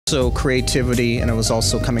So creativity, and it was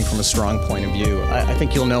also coming from a strong point of view. I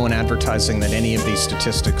think you'll know in advertising that any of these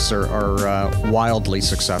statistics are wildly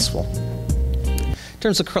successful. In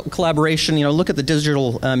terms of collaboration, look at the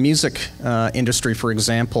digital music industry, for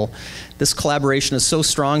example. This collaboration is so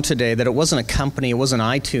strong today that it wasn't a company, it wasn't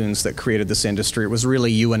iTunes that created this industry. It was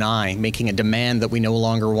really you and I making a demand that we no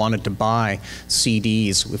longer wanted to buy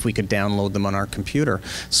CDs if we could download them on our computer.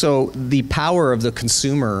 So the power of the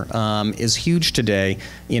consumer is huge today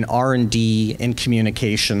in R&D, in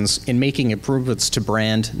communications, in making improvements to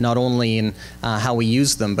brand, not only in how we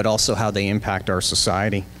use them, but also how they impact our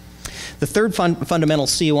society. The third fundamental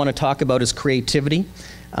C I want to talk about is creativity.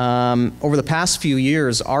 Over the past few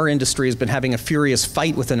years, our industry has been having a furious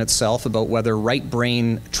fight within itself about whether right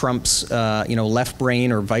brain trumps left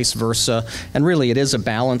brain or vice versa, and really it is a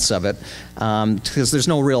balance of it, because there's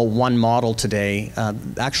no real one model today.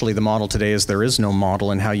 Actually, the model today is there is no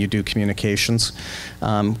model in how you do communications.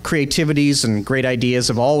 Creativities and great ideas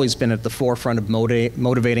have always been at the forefront of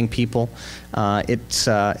motivating people. It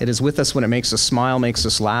is with us when it makes us smile, makes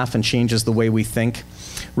us laugh, and changes the way we think.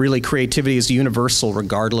 Really, creativity is universal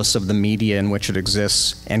regardless of the media in which it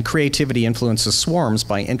exists, and creativity influences swarms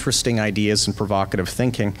by interesting ideas and provocative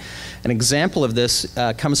thinking. An example of this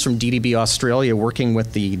comes from DDB Australia, working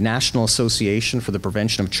with the National Association for the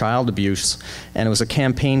Prevention of Child Abuse, and it was a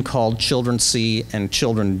campaign called Children See and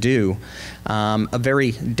Children Do. A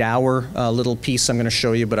very dour little piece I'm going to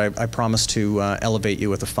show you, but I promise to elevate you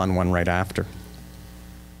with a fun one right after.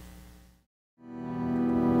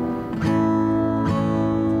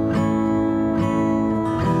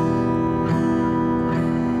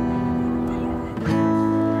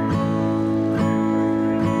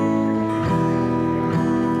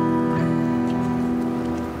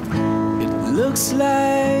 Looks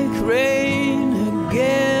like rain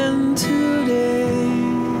again today.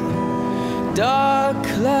 Dark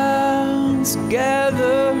clouds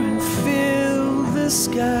gather and fill the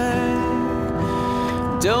sky.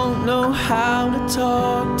 Don't know how to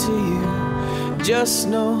talk to you, just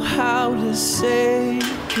know how to say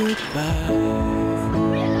goodbye.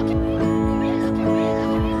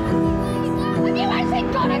 Have you actually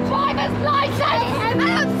got a driver's license? I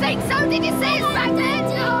don't think so. Did you see it back there?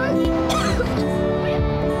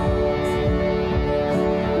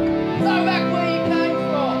 Go back where you came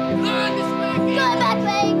from. Learn to speak English. Go back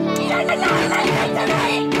where you came from.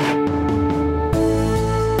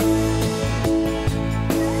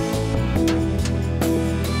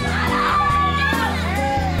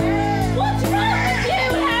 What's wrong with you,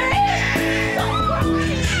 Harry? Stop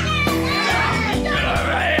crying. Get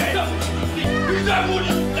over here. You don't want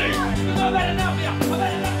to speak. I've had enough of you. I've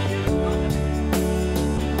had enough of you.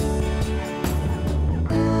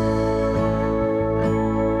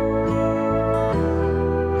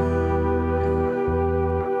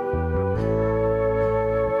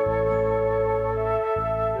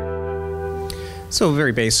 So a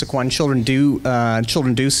very basic one. Children do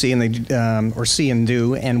see, and they or see and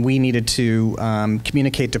do, and we needed to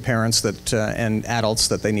communicate to parents that and adults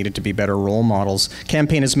that they needed to be better role models.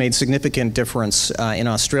 Campaign has made significant difference in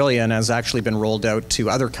Australia and has actually been rolled out to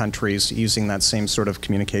other countries using that same sort of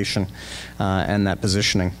communication and that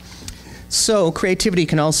positioning. So creativity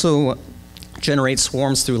can also generate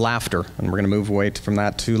swarms through laughter, and we're going to move away from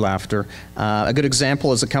that to laughter. A good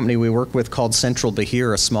example is a company we work with called Central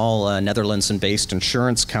Beheer, a small Netherlands-based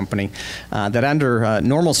insurance company that under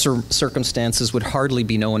normal circumstances would hardly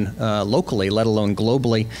be known locally, let alone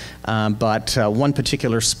globally, but one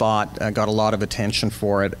particular spot got a lot of attention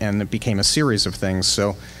for it, and it became a series of things.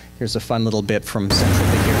 So here's a fun little bit from Central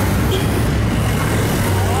Beheer.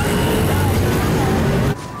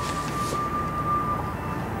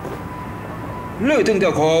 Lư thương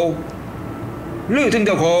tiểu khổ, lư thương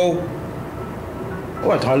tiểu khổ.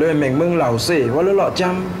ว่าถอยเลยเหม่งมึงเหล่าสิว่าลือหล่อจ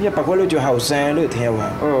ำอย่าปากว่าลือจะเห่าแซ่ลือเทวอ่ะ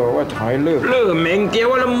ว่าถอยลือลือเหม่งเตี้ย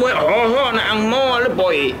ว่าลือมวยอ๋อห่อนะอังโม่ลือปล่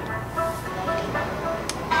อย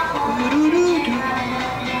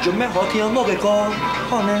จุดแม่ขอเที่ยวโม่ไปก่อน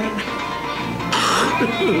ห่อนะ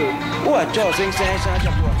ว่าจ่อเซ็งแซ่ชา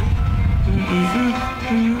จับหัว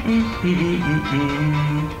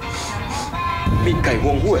มีไก่ว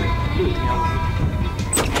งห้วยลือเที่ยว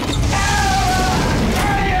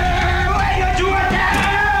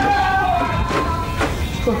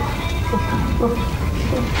Wish you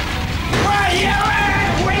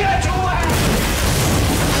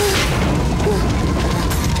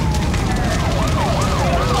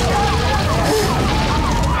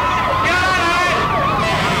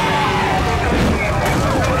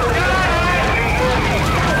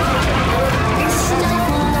don't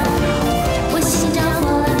fall, wish you don't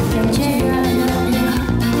fall,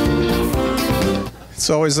 It's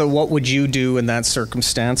always a what would you do in that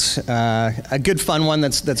circumstance. A good fun one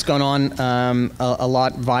that's gone on a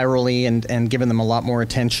lot virally and given them a lot more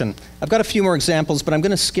attention. I've got a few more examples, but I'm going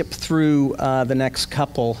to skip through the next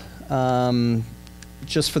couple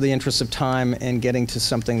just for the interest of time and getting to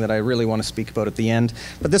something that I really want to speak about at the end.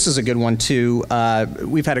 But this is a good one too.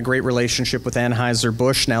 We've had a great relationship with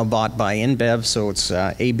Anheuser-Busch, now bought by InBev, so it's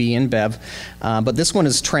AB InBev. But this one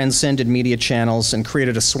has transcended media channels and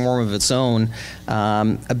created a swarm of its own.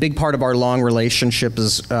 A big part of our long relationship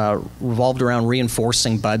is revolved around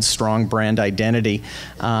reinforcing Bud's strong brand identity.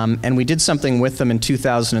 And we did something with them in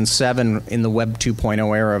 2007 in the Web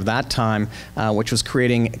 2.0 era of that time, which was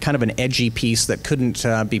creating kind of an edgy piece that couldn't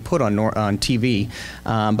be put on TV.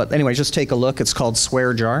 But anyway, just take a look. It's called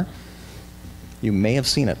Swear Jar. You may have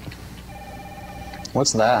seen it.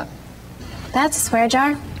 What's that? That's a swear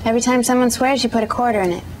jar. Every time someone swears, you put a quarter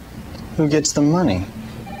in it. Who gets the money?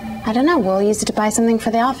 I don't know. We'll use it to buy something for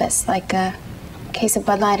the office, like a case of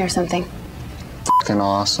Bud Light or something. Fucking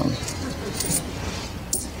awesome.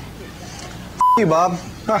 You, Bob.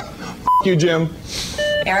 You, Jim.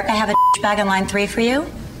 Eric, I have a bag on line 3 for you.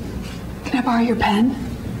 Can I borrow your pen?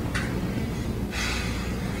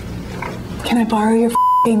 Can I borrow your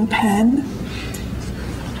f***ing pen?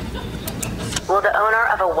 Will the owner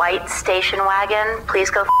of a white station wagon please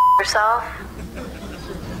go f*** yourself?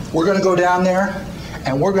 We're gonna go down there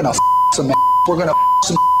and we're gonna f some. We're gonna f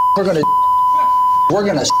some. We're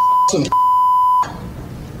gonna some.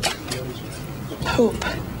 Poop.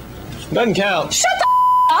 Doesn't count. Shut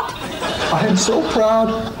the up! I am so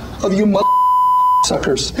proud of you mother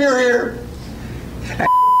suckers. Here, here.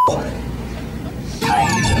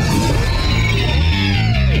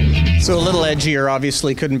 So a little edgier,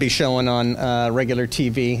 obviously, couldn't be shown on regular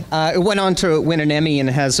TV. It went on to win an Emmy and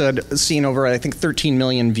has seen over, I think, 13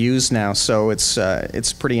 million views now. So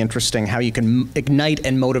it's pretty interesting how you can ignite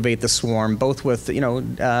and motivate the swarm, both with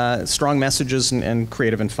strong messages and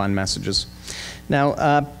creative and fun messages.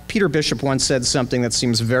 Now, Peter Bishop once said something that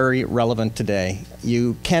seems very relevant today.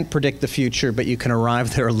 You can't predict the future, but you can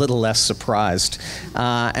arrive there a little less surprised.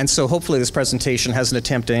 And so hopefully this presentation has an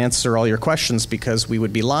attempt to answer all your questions, because we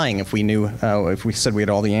would be lying if we knew, if we said we had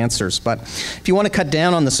all the answers. But if you want to cut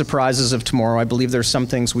down on the surprises of tomorrow, I believe there's some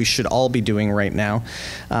things we should all be doing right now.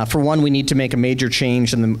 For one, we need to make a major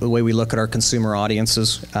change in the way we look at our consumer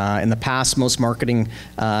audiences. In the past, most marketing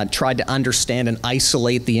tried to understand and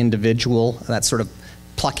isolate the individual, that sort of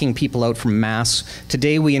plucking people out from mass.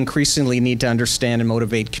 Today, we increasingly need to understand and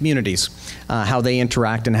motivate communities, how they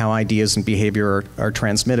interact and how ideas and behavior are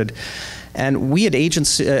transmitted. And we at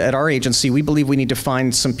our agency, we believe we need to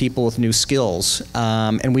find some people with new skills.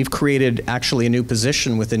 And we've created actually a new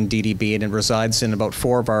position within DDB, and it resides in about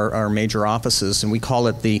 4 of our major offices. And we call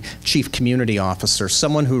it the Chief Community Officer,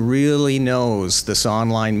 someone who really knows this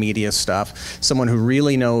online media stuff, someone who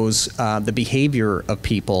really knows the behavior of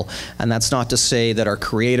people. And that's not to say that our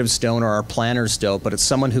creatives don't or our planners don't, but it's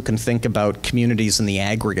someone who can think about communities in the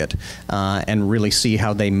aggregate and really see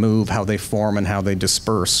how they move, how they form, and how they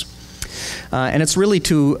disperse. And it's really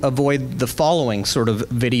to avoid the following sort of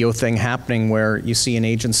video thing happening, where you see an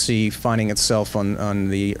agency finding itself on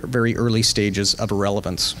the very early stages of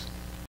irrelevance.